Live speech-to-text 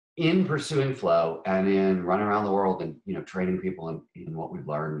in pursuing flow and in running around the world and, you know, training people in what we've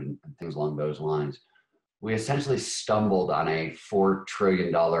learned and things along those lines, we essentially stumbled on a $4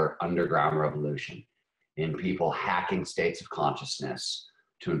 trillion underground revolution in people hacking states of consciousness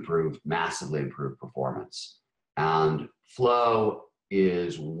to massively improve performance. And flow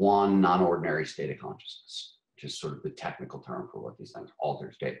is one non-ordinary state of consciousness, which is sort of the technical term for what these things,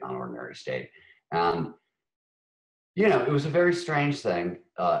 altered state, non-ordinary state. And, you know, it was a very strange thing,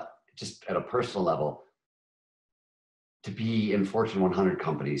 just at a personal level, to be in Fortune 100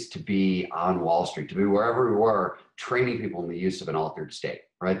 companies, to be on Wall Street, to be wherever we were, training people in the use of an altered state,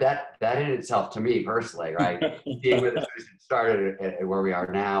 right? That in itself, to me personally, right, being where this started and where we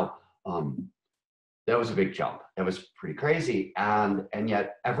are now, that was a big jump. That was pretty crazy. And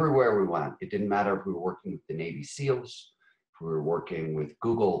yet everywhere we went, it didn't matter if we were working with the Navy SEALs, if we were working with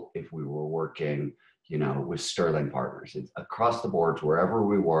Google, if we were working, you know, with Sterling Partners. It's across the board, wherever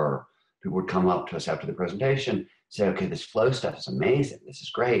we were, people would come up to us after the presentation, say, okay, this flow stuff is amazing. This is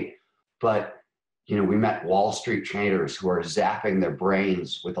great. But, you know, we met Wall Street traders who are zapping their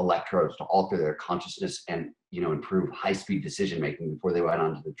brains with electrodes to alter their consciousness and, you know, improve high-speed decision-making before they went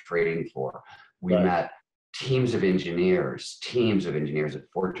onto the trading floor. We met teams of engineers at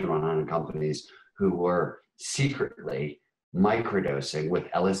Fortune 100 companies who were secretly microdosing with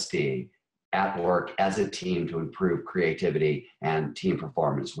LSD at work as a team to improve creativity and team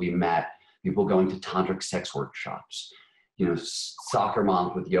performance. We met people going to tantric sex workshops, you know, soccer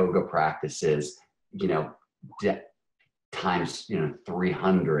moms with yoga practices, you know, times, you know,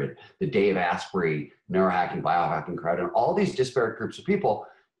 300, the Dave Asprey neurohacking, biohacking crowd, and all these disparate groups of people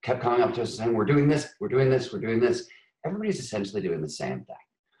kept coming up to us saying, we're doing this, we're doing this, we're doing this. Everybody's essentially doing the same thing.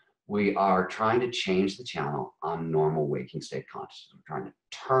 We are trying to change the channel on normal waking state consciousness. We're trying to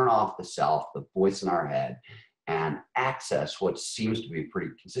turn off the self, the voice in our head, and access what seems to be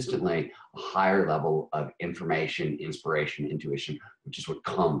pretty consistently a higher level of information, inspiration, intuition, which is what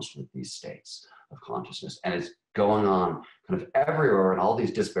comes with these states of consciousness. And it's going on kind of everywhere in all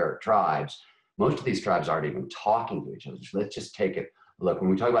these disparate tribes. Most of these tribes aren't even talking to each other. So let's just take it. Look,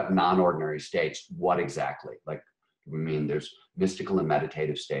 when we talk about non-ordinary states, what exactly? Like, we mean there's mystical and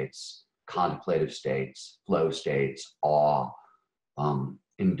meditative states, contemplative states, flow states, awe,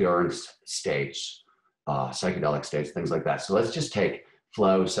 endurance states, psychedelic states, things like that. So let's just take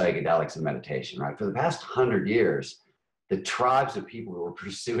flow, psychedelics, and meditation, right? For the past 100 years, the tribes of people who were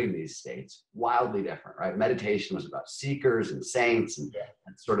pursuing these states, wildly different, right? Meditation was about seekers and saints and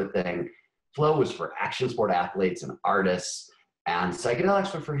that sort of thing. Flow was for action sport athletes and artists, and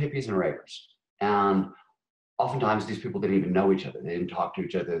psychedelics were for hippies and ravers. And oftentimes these people didn't even know each other. They didn't talk to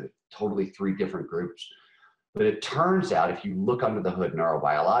each other, totally three different groups. But it turns out if you look under the hood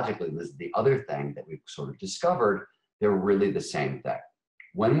neurobiologically, this is the other thing that we've sort of discovered, they're really the same thing.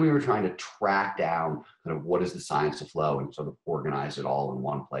 When we were trying to track down kind of what is the science of flow and sort of organize it all in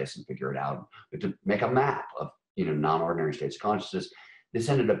one place and figure it out, but to make a map of, you know, non-ordinary states of consciousness, this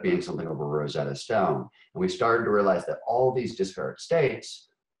ended up being something of a Rosetta Stone. And we started to realize that all these disparate states,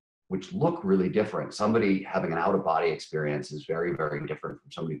 which look really different. Somebody having an out-of-body experience is very, very different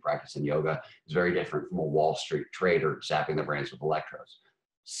from somebody practicing yoga, is very different from a Wall Street trader zapping their brains with electrodes.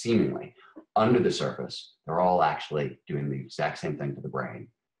 Seemingly, under the surface, they're all actually doing the exact same thing to the brain.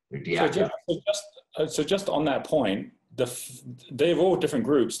 They're deactivating. So just on that point, they're all different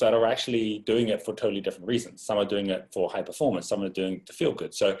groups that are actually doing it for totally different reasons. Some are doing it for high performance, some are doing it to feel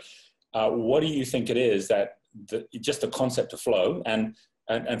good. So what do you think it is that just the concept of flow,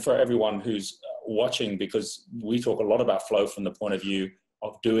 and for everyone who's watching, because we talk a lot about flow from the point of view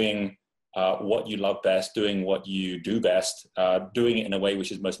of doing what you love best, doing what you do best, doing it in a way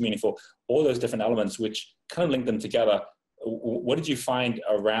which is most meaningful, all those different elements which kind of link them together. What did you find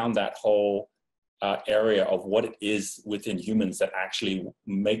around that whole area of what it is within humans that actually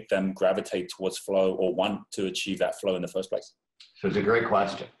make them gravitate towards flow or want to achieve that flow in the first place? So it's a great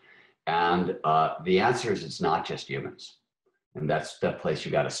question. And the answer is it's not just humans. And that's the place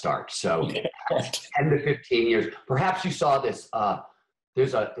you got to start. So 10 to 15 years, perhaps you saw this. There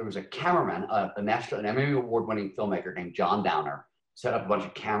was a cameraman, an Emmy Award-winning filmmaker named John Downer, set up a bunch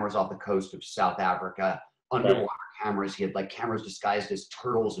of cameras off the coast of South Africa, underwater cameras. He had like cameras disguised as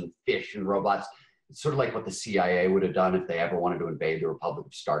turtles and fish and robots. It's sort of like what the CIA would have done if they ever wanted to invade the Republic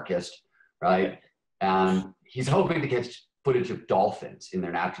of Starkist, right? And he's hoping to get footage of dolphins in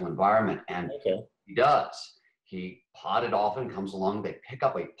their natural environment, and he does. He pod a dolphin, comes along, they pick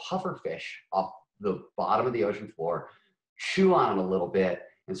up a puffer fish off the bottom of the ocean floor, chew on it a little bit,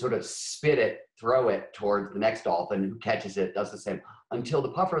 and sort of spit it, throw it towards the next dolphin who catches it, does the same, until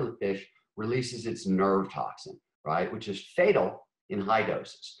the puffer fish releases its nerve toxin, right, which is fatal in high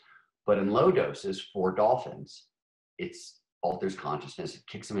doses. But in low doses for dolphins, it's alters consciousness, it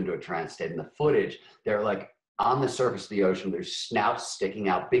kicks them into a trance state. In the footage, they're like on the surface of the ocean, their snouts sticking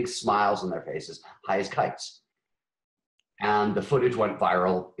out, big smiles on their faces, high as kites. And the footage went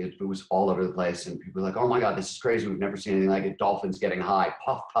viral. It was all over the place. And people were like, oh my God, this is crazy. We've never seen anything like it. Dolphins getting high,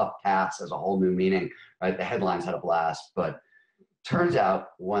 puff, puff, pass has a whole new meaning, right? The headlines had a blast. But turns out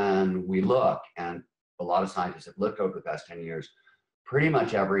when we look, and a lot of scientists have looked over the past 10 years, pretty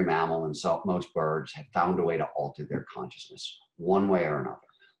much every mammal and most birds have found a way to alter their consciousness one way or another.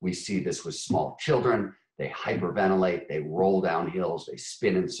 We see this with small children. They hyperventilate, they roll down hills, they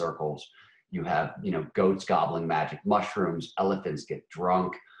spin in circles. You have, goats gobbling magic mushrooms, elephants get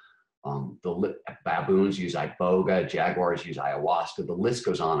drunk, baboons use iboga, jaguars use ayahuasca, the list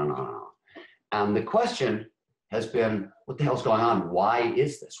goes on and on and on. And the question has been, what the hell's going on? Why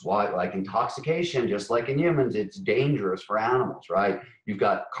is this? Why, like intoxication, just like in humans, it's dangerous for animals, right? You've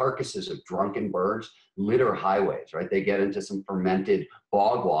got carcasses of drunken birds litter highways, right? They get into some fermented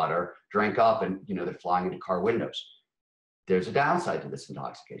bog water, drink up, and they're flying into car windows. There's a downside to this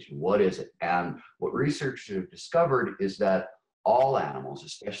intoxication. What is it? And what researchers have discovered is that all animals,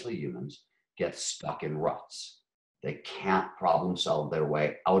 especially humans, get stuck in ruts. They can't problem solve their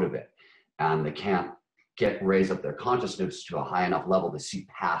way out of it. And they can't raise up their consciousness to a high enough level to see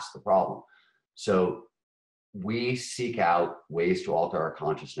past the problem. So we seek out ways to alter our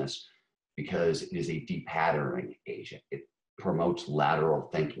consciousness because it is a depatterning agent. It promotes lateral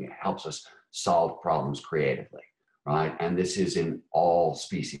thinking. It helps us solve problems creatively, right? And this is in all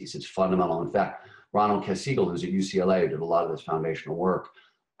species. It's fundamental. In fact, Ronald Kessiegel, who's at UCLA, who did a lot of this foundational work,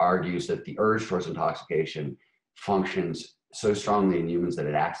 argues that the urge towards intoxication functions so strongly in humans that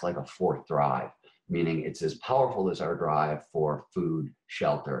it acts like a fourth drive, meaning it's as powerful as our drive for food,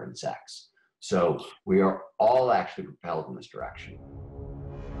 shelter, and sex. So we are all actually propelled in this direction.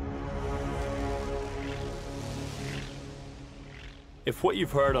 If what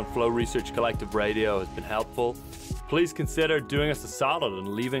you've heard on Flow Research Collective Radio has been helpful, please consider doing us a solid and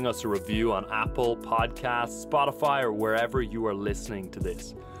leaving us a review on Apple Podcasts, Spotify, or wherever you are listening to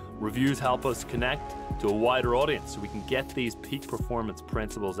this. Reviews help us connect to a wider audience so we can get these peak performance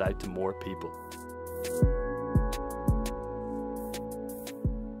principles out to more people.